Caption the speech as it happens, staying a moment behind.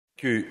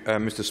Thank you,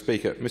 Mr.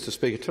 Speaker. Mr.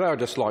 Speaker, today I'd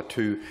just like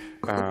to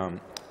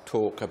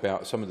talk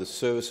about some of the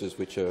services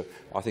which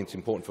I think is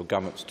important for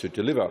governments to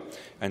deliver,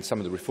 and some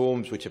of the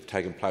reforms which have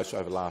taken place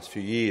over the last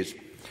few years,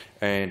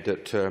 and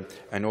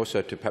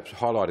also to perhaps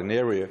highlight an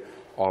area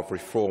of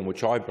reform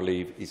which I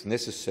believe is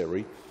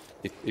necessary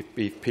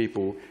if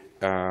people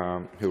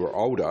who are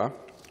older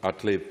are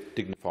to live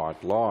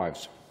dignified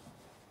lives.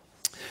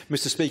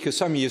 Mr. Speaker,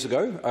 some years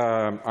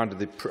ago, under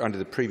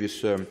the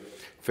previous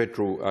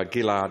federal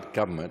Gillard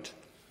government,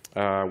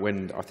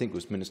 when I think it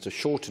was Minister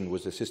Shorten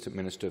was Assistant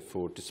Minister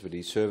for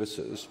Disability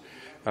Services,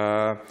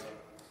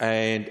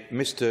 and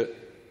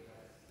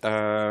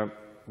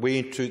we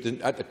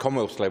introduced, at the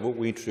Commonwealth level,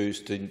 we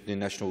introduced the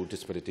National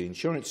Disability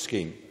Insurance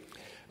Scheme.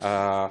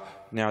 Now,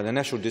 the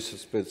National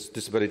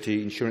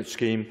Disability Insurance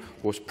Scheme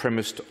was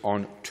premised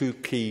on two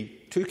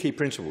key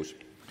principles: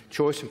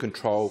 choice and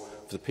control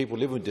for the people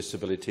living with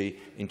disability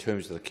in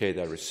terms of the care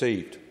they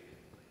received.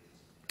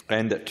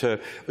 And that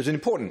it was an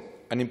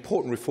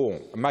important reform,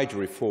 a major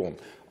reform,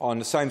 on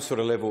the same sort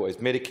of level as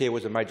Medicare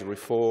was a major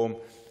reform,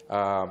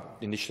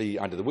 initially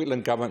under the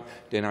Whitlam government,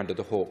 then under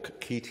the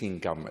Hawke-Keating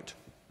government.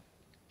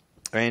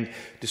 And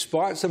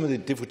despite some of the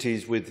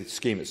difficulties with the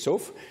scheme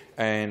itself,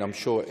 and I'm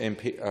sure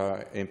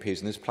MPs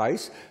in this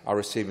place are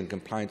receiving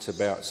complaints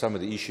about some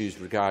of the issues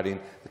regarding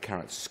the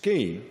current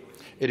scheme,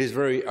 it is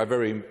a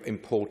very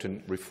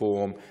important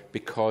reform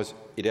because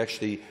it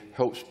actually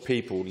helps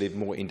people live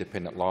more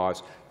independent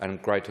lives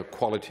and greater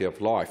quality of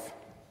life.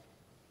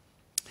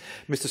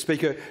 Mr.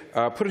 Speaker,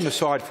 putting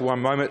aside for one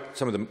moment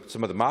some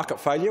of the market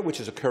failure which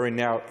is occurring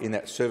now in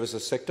that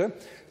services sector,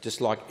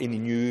 just like any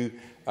new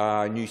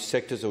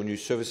sectors or new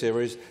service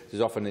areas,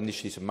 there's often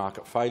initially some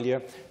market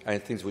failure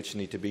and things which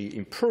need to be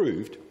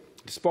improved.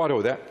 Despite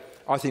all that,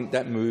 I think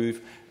that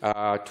move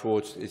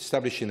towards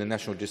establishing the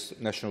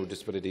National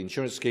Disability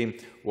Insurance Scheme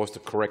was the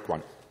correct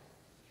one.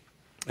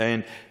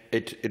 And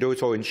it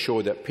also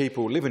ensured that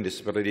people living with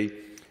disability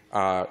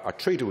are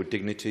treated with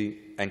dignity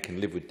and can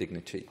live with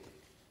dignity.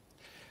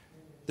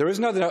 There is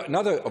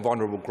another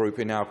vulnerable group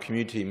in our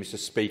community, Mr.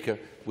 Speaker,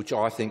 which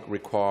I think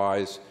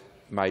requires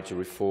major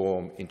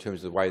reform in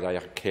terms of the way they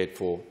are cared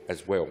for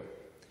as well.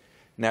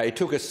 Now, it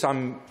took us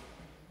some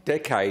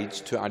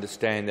decades to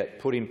understand that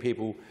putting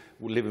people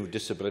living with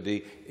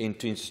disability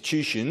into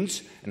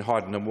institutions and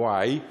hiding them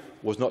away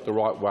was not the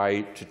right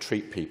way to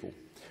treat people,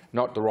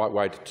 not the right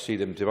way to see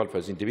them develop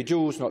as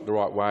individuals, not the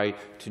right way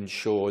to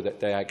ensure that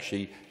they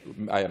actually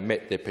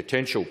met their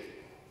potential.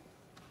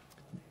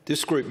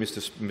 This group,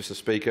 Mr.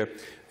 Speaker,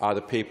 are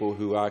the people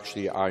who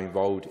actually are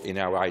involved in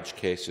our aged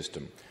care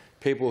system,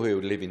 people who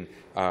live in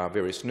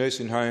various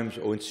nursing homes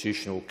or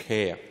institutional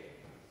care.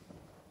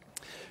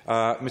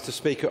 Mr.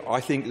 Speaker, I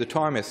think the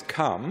time has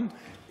come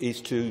is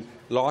to,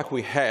 like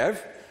we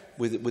have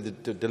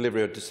with the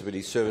delivery of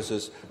disability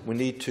services, we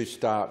need to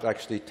start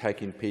actually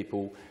taking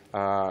people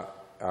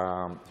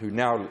who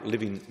now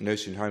live in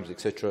nursing homes,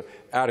 etc.,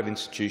 out of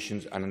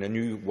institutions and in a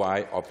new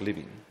way of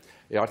living.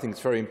 I think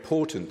it's very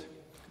important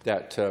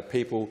that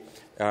people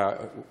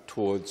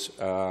towards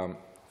the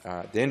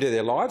end of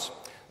their lives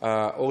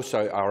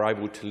also are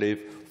able to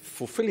live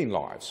fulfilling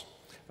lives,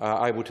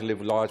 able to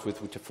live lives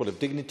which are full of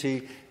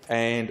dignity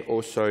and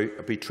also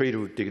be treated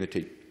with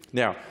dignity.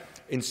 Now,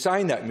 in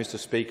saying that, Mr.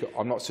 Speaker,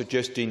 I'm not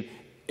suggesting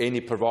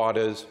any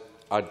providers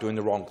are doing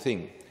the wrong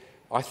thing.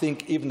 I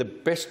think even the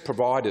best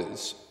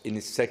providers in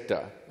this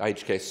sector,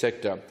 aged care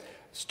sector,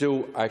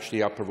 still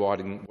actually are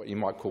providing what you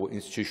might call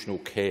institutional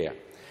care.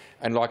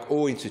 And like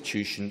all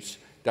institutions,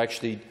 they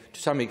actually,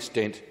 to some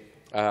extent,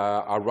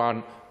 are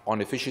run on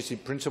efficiency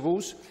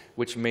principles,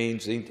 which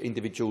means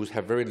individuals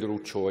have very little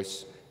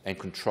choice and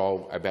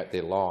control about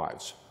their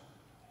lives.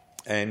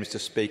 And, Mr.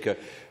 Speaker,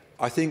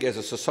 I think as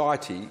a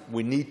society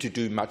we need to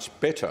do much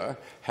better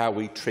how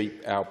we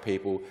treat our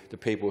people, the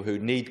people who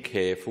need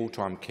care,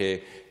 full-time care,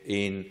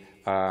 in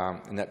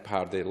that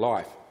part of their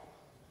life.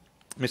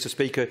 Mr.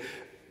 Speaker,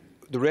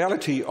 the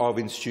reality of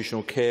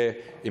institutional care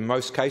in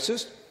most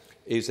cases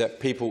is that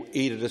people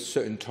eat at a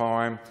certain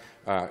time,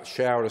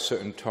 shower at a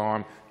certain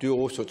time, do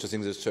all sorts of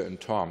things at a certain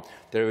time.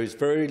 There is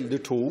very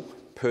little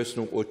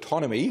personal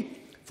autonomy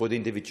for the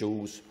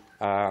individuals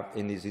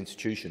in these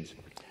institutions.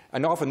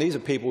 And often these are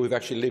people who have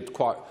actually lived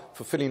quite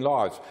fulfilling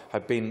lives,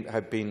 have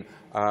been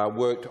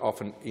worked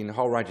often in a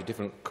whole range of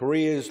different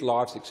careers,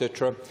 lives,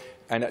 etc.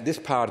 And at this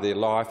part of their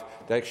life,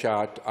 they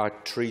actually are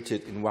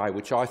treated in a way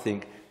which I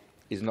think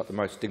is not the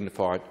most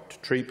dignified to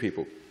treat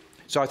people.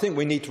 So I think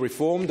we need to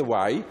reform the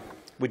way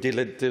we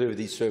deliver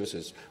these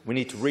services. We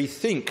need to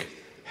rethink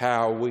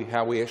how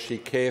we actually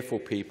care for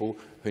people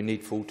who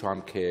need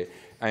full-time care,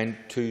 and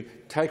to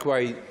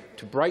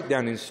break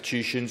down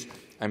institutions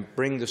and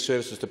bring the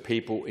services to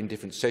people in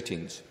different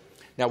settings.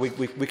 Now, we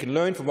can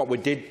learn from what we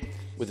did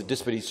with the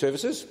disability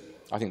services.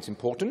 I think it's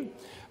important.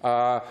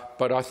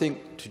 But I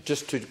think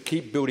to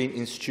keep building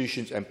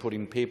institutions and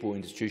putting people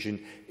in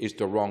institutions is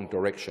the wrong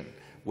direction.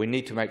 We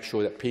need to make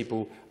sure that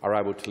people are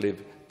able to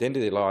live the end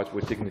of their lives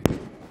with dignity.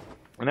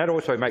 And that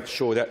also makes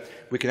sure that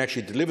we can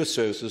actually deliver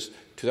services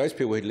to those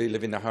people who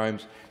live in their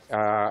homes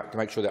to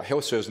make sure that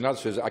health services and other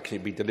services actually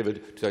be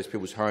delivered to those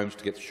people's homes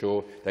to get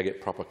sure they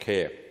get proper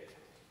care.